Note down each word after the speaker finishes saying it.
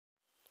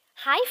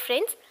Hi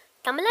friends,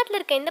 தமிழ்நாட்டில்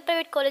இருக்க எந்த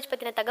ப்ரைவேட் காலேஜ்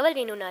பற்றின தகவல்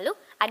வேணும்னாலும்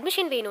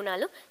அட்மிஷன்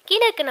வேணும்னாலும்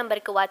கீழே இருக்க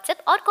நம்பருக்கு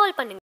வாட்ஸ்அப் ஆர் கால்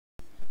பண்ணுங்க.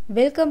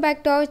 Welcome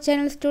back to our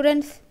channel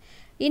students.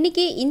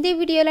 இன்றைக்கி இந்த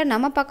வீடியோவில்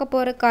நம்ம பார்க்க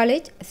போகிற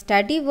college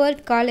study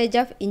world college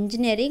of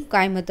engineering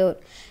Coimbatore.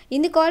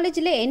 இந்த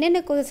காலேஜில்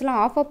என்னென்ன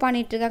கோர்ஸ்லாம் ஆஃபர்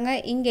பண்ணிகிட்ருக்காங்க,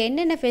 இங்கே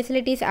என்னென்ன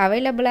ஃபெசிலிட்டிஸ்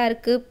அவைலபிளாக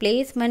இருக்குது,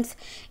 பிளேஸ்மெண்ட்ஸ்,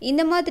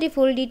 இந்த மாதிரி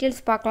ஃபுல்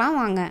டீட்டெயில்ஸ் பார்க்கலாம்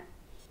வாங்க.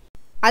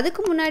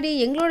 அதுக்கு முன்னாடி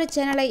எங்களோட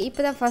சேனலை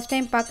இப்போ தான் ஃபஸ்ட்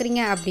டைம்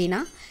பார்க்குறீங்க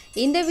அப்படின்னா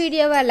இந்த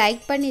வீடியோவை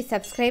லைக் பண்ணி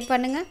சப்ஸ்கிரைப்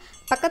பண்ணுங்கள்.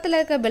 பக்கத்தில்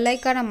இருக்க பெல்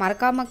ஐக்கானை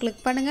மறக்காமல்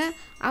கிளிக் பண்ணுங்கள்.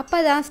 அப்போ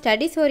தான்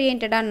ஸ்டடீஸ்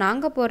ஓரியன்டாக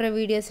நாங்கள் போடுற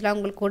வீடியோஸில்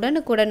உங்களுக்கு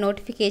உடனுக்குடன்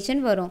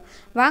நோட்டிஃபிகேஷன் வரும்.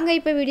 வாங்க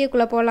இப்போ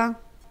வீடியோக்குள்ளே போகலாம்.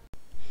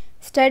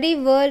 Study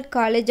world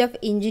college of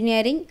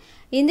engineering.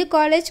 இந்த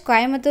காலேஜ்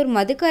கோயம்புத்தூர்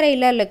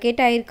மதுக்கரையில்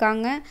லொக்கேட்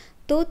ஆகியிருக்காங்க.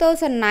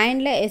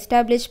 2009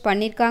 எஸ்டாப்ளிஷ்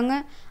பண்ணியிருக்காங்க.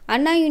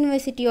 அண்ணா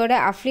யூனிவர்சிட்டியோட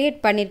அஃபிலியேட்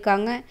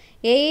பண்ணியிருக்காங்க.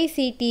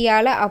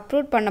 ஏஐசிடியால்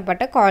அப்ரூவ்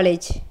பண்ணப்பட்ட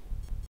காலேஜ்.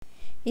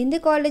 இந்த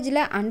காலேஜில்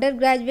under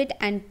graduate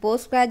and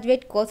post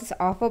graduate courses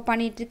offer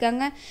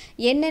பண்ணிகிட்ருக்காங்க.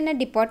 என்னென்ன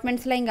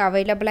டிபார்ட்மெண்ட்ஸில் இங்கே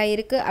அவைலபிளாக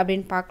இருக்குது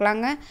அப்படின்னு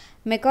பார்க்கலாங்க.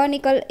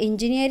 Mechanical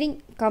engineering,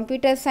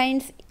 computer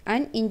science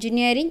and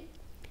engineering,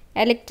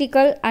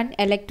 electrical and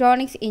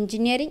electronics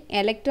engineering,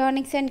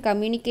 electronics and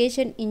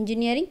communication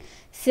engineering,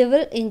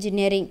 civil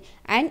engineering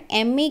and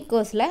ME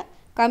கோர்ஸில்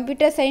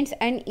கம்ப்யூட்டர் சயின்ஸ்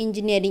அண்ட்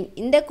இன்ஜினியரிங்,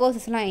 இந்த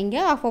கோர்சஸ்லாம்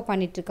இங்கே ஆஃபர்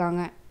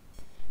பண்ணிகிட்ருக்காங்க.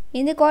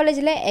 இந்த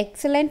காலேஜில்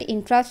எக்ஸலண்ட்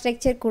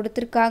இன்ஃப்ராஸ்ட்ரக்சர்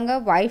கொடுத்துருக்காங்க.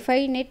 வைஃபை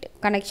நெட்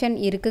கனெக்ஷன்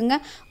இருக்குங்க.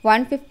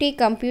 150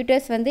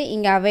 கம்ப்யூட்டர்ஸ்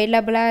இங்கே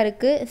அவைலபிளாக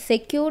இருக்குது.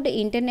 செக்யூர்டு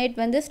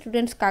இன்டர்நெட்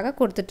ஸ்டூடெண்ட்ஸ்க்காக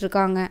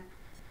கொடுத்துட்ருக்காங்க.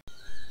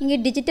 இங்கே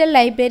டிஜிட்டல்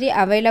லைப்ரரி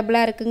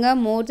அவைலபிளாக இருக்குங்க.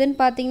 மோர் தென்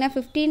பார்த்தீங்கன்னா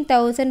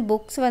 15,000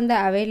 புக்ஸ்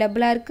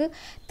அவைலபிளாக இருக்குது.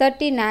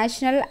 30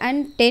 national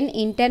and 10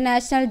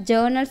 international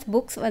journals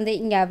books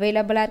இங்கே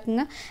அவைலபிளாக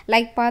இருக்குங்க.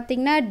 லைக்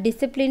பார்த்தீங்கன்னா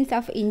disciplines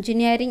of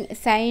engineering,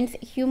 science,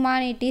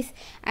 humanities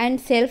and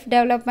self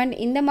development,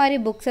 இந்த மாதிரி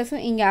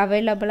புக்ஸஸும் இங்கே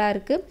அவைலபிளாக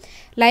இருக்குது.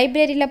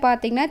 லைப்ரரியில்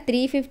பார்த்தீங்கன்னா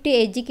 350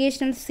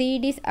 எஜுகேஷ்னல்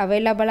சிடிஸ்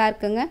அவைலபிளாக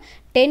இருக்குங்க.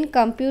 10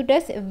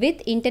 கம்ப்யூட்டர்ஸ்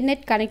வித்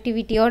இன்டர்நெட்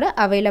கனெக்டிவிட்டியோடு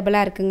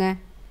அவைலபிளாக இருக்குங்க.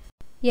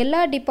 எல்லா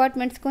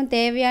டிபார்ட்மெண்ட்ஸ்க்கும்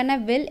தேவையான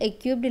வெல்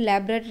எக்யூப்டு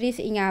லேப்ரட்டரிஸ்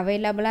இங்கே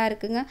அவைலபிளாக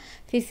இருக்குங்க.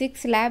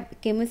 Physics lab,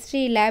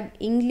 chemistry lab,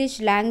 English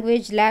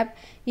language lab,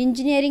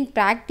 engineering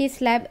practice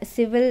lab,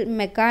 civil,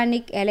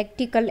 mechanic,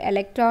 electrical,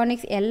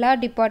 electronics, எல்லா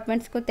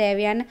டிபார்ட்மெண்ட்ஸ்க்கும்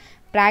தேவையான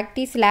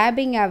ப்ராக்டிஸ்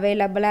லேப் இங்கே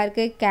அவைலபிளாக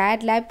இருக்குது.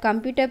 Gate lab,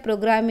 computer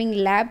programming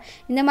lab,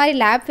 இந்த மாதிரி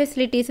லேப்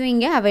ஃபெசிலிட்டிஸும்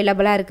இங்கே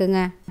அவைலபிளாக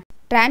இருக்குங்க.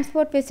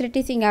 டிரான்ஸ்போர்ட்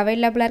ஃபெசிலிட்டிஸ் இங்கே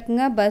அவைலபிளாக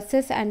இருக்குங்க.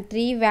 பஸ்ஸஸ் அண்ட்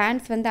 3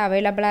 வேன்ஸ்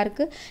அவைலபிளாக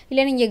இருக்குது.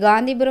 இல்லை நீங்கள்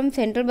காந்திபுரம்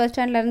சென்ட்ரல் பஸ்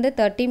ஸ்டாண்ட்லேருந்து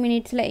 30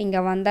 மினிட்ஸில்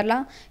இங்கே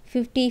வந்துடலாம்.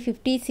 50,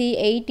 50C,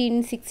 18,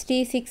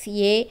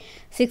 66A,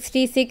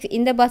 66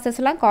 இந்த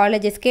பஸ்ஸஸ்லாம்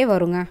காலேஜஸ்க்கே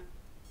வருங்க.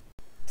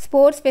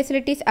 ஸ்போர்ட்ஸ்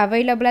ஃபெசிலிட்டிஸ்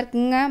அவைலபிளாக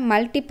இருக்குங்க.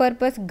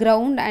 மல்டிபர்பஸ்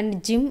கிரவுண்ட் அண்ட்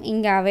ஜிம்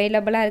இங்கே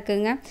அவைலபிளாக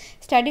இருக்குங்க.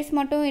 ஸ்டடீஸ்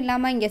மட்டும்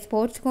இல்லாமல் இங்கே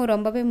ஸ்போர்ட்ஸ்க்கும்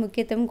ரொம்பவே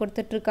முக்கியத்துவம்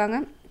கொடுத்துட்ருக்காங்க.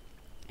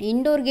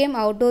 இன்டோர் கேம்,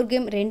 அவுட்டோர்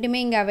கேம் ரெண்டுமே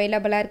இங்கே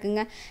அவைலபிளாக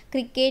இருக்குங்க.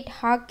 Cricket,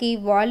 hockey,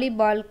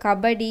 volleyball,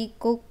 kabaddi,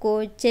 kho kho,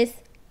 chess,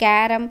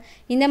 carrom,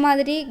 இந்த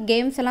மாதிரி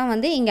கேம்ஸ் எல்லாம்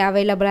இங்கே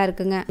அவைலபிளாக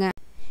இருக்குங்க.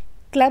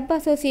 கிளப்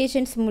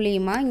அசோசியேஷன்ஸ்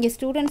மூலிமா இங்கே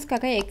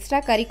ஸ்டூடெண்ட்ஸ்க்காக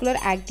எக்ஸ்ட்ரா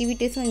கரிக்குலர்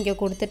ஆக்டிவிட்டீஸும் இங்கே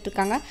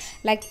கொடுத்துட்ருக்காங்க.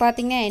 லைக்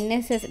பார்த்திங்கன்னா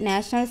NSS,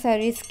 national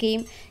service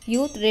scheme,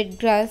 youth red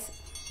cross,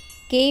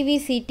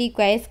 கேவிசிடி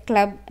குவைஸ்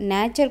club,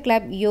 nature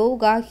club,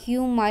 yoga,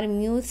 humour,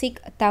 music,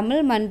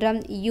 Tamil மன்றம்,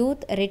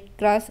 youth red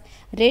cross,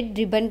 red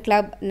ribbon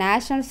club,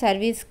 national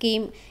service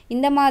scheme,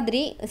 இந்த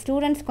மாதிரி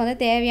ஸ்டூடெண்ட்ஸ்க்கு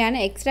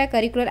தேவையான எக்ஸ்ட்ரா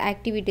கரிக்குலர்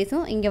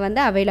ஆக்டிவிட்டீஸும் இங்கே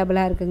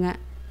அவைலபிளாக இருக்குங்க.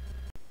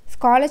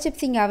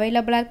 ஸ்காலர்ஷிப்ஸ் இங்கே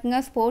அவைலபிளாக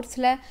இருக்குங்க.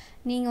 ஸ்போர்ட்ஸில்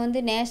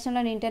நீங்கள் நேஷ்னல்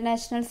அண்ட்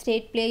இன்டர்நேஷ்னல்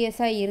ஸ்டேட்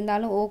பிளேயர்ஸாக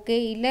இருந்தாலும் ஓகே,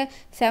 இல்லை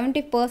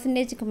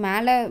 70%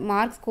 மேலே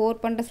மார்க்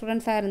ஸ்கோர் பண்ணுற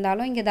ஸ்டூடெண்ட்ஸாக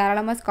இருந்தாலும் இங்கே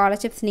தாராளமாக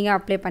ஸ்காலர்ஷிப்ஸ் நீங்கள்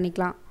அப்ளை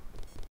பண்ணிக்கலாம்.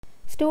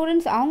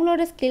 ஸ்டூடெண்ட்ஸ்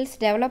அவங்களோட ஸ்கில்ஸ்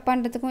டெவலப்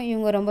பண்ணுறதுக்கும்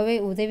இவங்க ரொம்பவே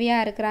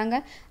உதவியாக இருக்கிறாங்க.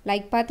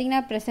 லைக் பார்த்திங்கன்னா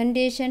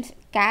presentations,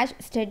 cash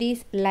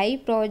studies, live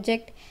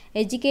project,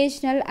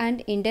 educational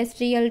and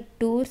industrial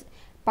tours,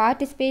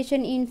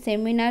 participation in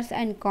seminars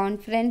and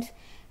conference,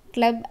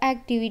 club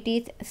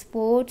activities,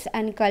 sports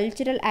and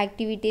cultural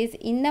activities,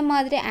 இந்த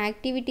மாதிரி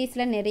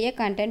ஆக்டிவிட்டீஸில் நிறைய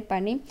கண்டென்ட்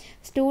பண்ணி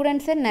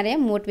ஸ்டூடெண்ட்ஸை நிறைய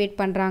மோட்டிவேட்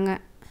பண்ணுறாங்க.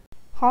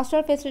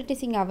 ஹாஸ்டல்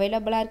ஃபெசிலிட்டிஸ் இங்கே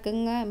அவைலபிளாக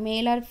இருக்குங்க.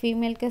 மேல் ஆர்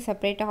ஃபீமேலுக்கு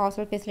செப்பரேட்டாக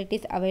ஹாஸ்டல்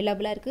ஃபெசிலிட்டிஸ்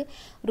அவைலபிளாக இருக்குது.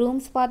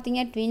 ரூம்ஸ்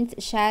பார்த்தீங்க ட்வின்ஸ்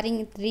ஷேரிங்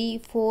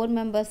 3-4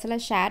 மெம்பர்ஸில்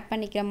ஷேர்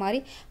பண்ணிக்கிற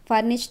மாதிரி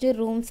ஃபர்னிஷ்டு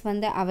ரூம்ஸ்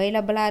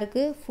அவைலபிளாக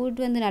இருக்குது.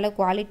 ஃபுட் நல்ல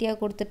குவாலிட்டியாக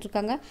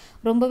கொடுத்துட்ருக்காங்க.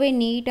 ரொம்பவே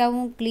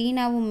நீட்டாகவும்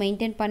க்ளீனாகவும்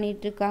மெயின்டைன்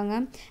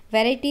பண்ணிகிட்ருக்காங்க.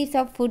 வெரைட்டிஸ்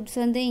ஆஃப் ஃபுட்ஸ்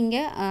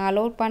இங்கே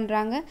அலோட்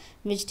பண்ணுறாங்க.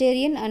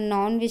 வெஜிடேரியன் அண்ட்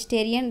நான்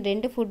வெஜிடேரியன்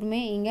 2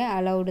 ஃபுட்டுமே இங்கே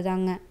அலௌடு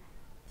தாங்க.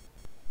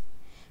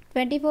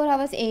 24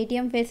 hours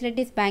ATM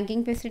facilities,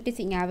 banking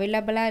facilities இங்கே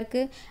அவைலபிளாக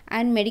இருக்குது.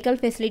 அண்ட் மெடிக்கல்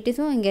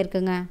ஃபெசிலிட்டிஸும் இங்கே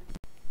இருக்குங்க.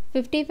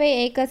 55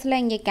 ஏக்கர்ஸில்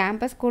இங்கே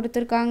கேம்பஸ்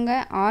கொடுத்துருக்காங்க.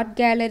 Art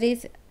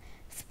calories,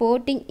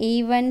 sporting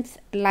events,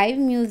 live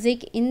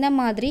music, இந்த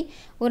மாதிரி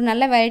ஒரு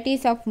நல்ல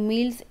வெரைட்டிஸ் ஆஃப்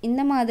மீல்ஸ்,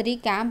 இந்த மாதிரி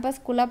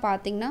கேம்பஸ்குள்ளே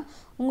பார்த்திங்கன்னா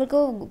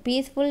உங்களுக்கு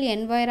பீஸ்ஃபுல்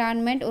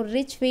என்வைரான்மெண்ட், ஒரு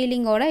ரிச்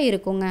ஃபீலிங்கோடு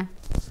இருக்குங்க.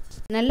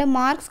 நல்ல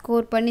மார்க்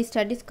ஸ்கோர் பண்ணி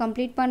ஸ்டடீஸ்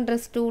கம்ப்ளீட் பண்ணுற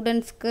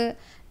ஸ்டூடெண்ட்ஸ்க்கு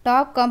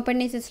டாப்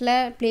கம்பெனிஸில்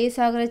ப்ளேஸ்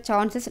ஆகிற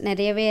சான்சஸ்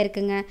நிறையவே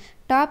இருக்குங்க.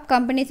 டாப்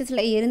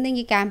கம்பெனிஸில் இருந்து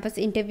இங்கே கேம்பஸ்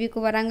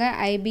இன்டர்வியூக்கு வராங்க.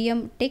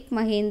 IBM, tech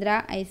Mahindra,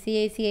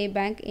 ICICI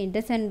bank,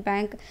 IndusInd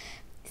bank,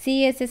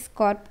 CSS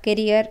corp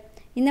career,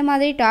 இந்த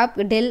மாதிரி டாப்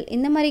டெல்,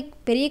 இந்த மாதிரி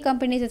பெரிய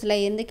கம்பெனிஸில்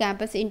இருந்து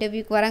கேம்பஸ்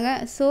இன்டர்வியூக்கு வராங்க.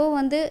 ஸோ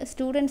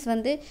ஸ்டூடெண்ட்ஸ்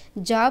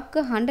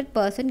ஜாப்க்கு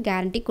 100%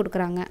 கேரண்டி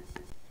கொடுக்குறாங்க.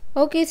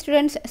 Okay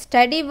students,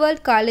 study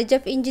world college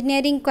of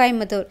engineering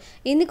Coimbatore.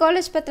 இந்த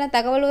காலேஜ் பற்றின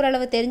தகவல்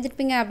ஓரளவு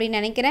தெரிஞ்சிருப்பீங்க அப்படின்னு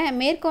நினைக்கிறேன்.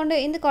 மேற்கொண்டு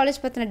இந்த காலேஜ்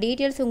பற்றின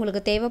டீட்டெயில்ஸ்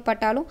உங்களுக்கு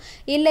தேவைப்பட்டாலும்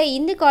இல்லை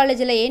இந்த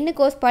காலேஜில் என்ன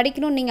கோர்ஸ்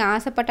படிக்கணும்னு நீங்கள்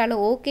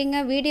ஆசைப்பட்டாலும் ஓகேங்க.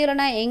 வீடியோவில்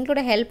நான்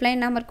எங்களோட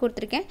ஹெல்ப்லைன் நம்பர்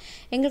கொடுத்துருக்கேன்.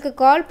 எங்களுக்கு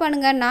கால்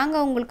பண்ணுங்கள்.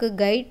 நாங்கள் உங்களுக்கு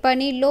கைட்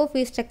பண்ணி லோ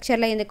ஃபீஸ்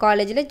ஸ்ட்ரக்சரில் இந்த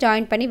காலேஜில்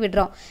ஜாயின் பண்ணி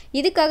விடுறோம்.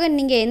 இதுக்காக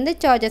நீங்கள் எந்த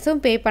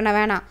சார்ஜஸும் பே பண்ண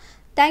வேணாம்.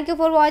 தேங்க்யூ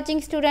ஃபார்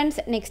வாட்சிங்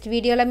ஸ்டூடெண்ட்ஸ். நெக்ஸ்ட்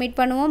வீடியோவில் மீட்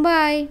பண்ணுவோம்.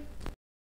 பாய்.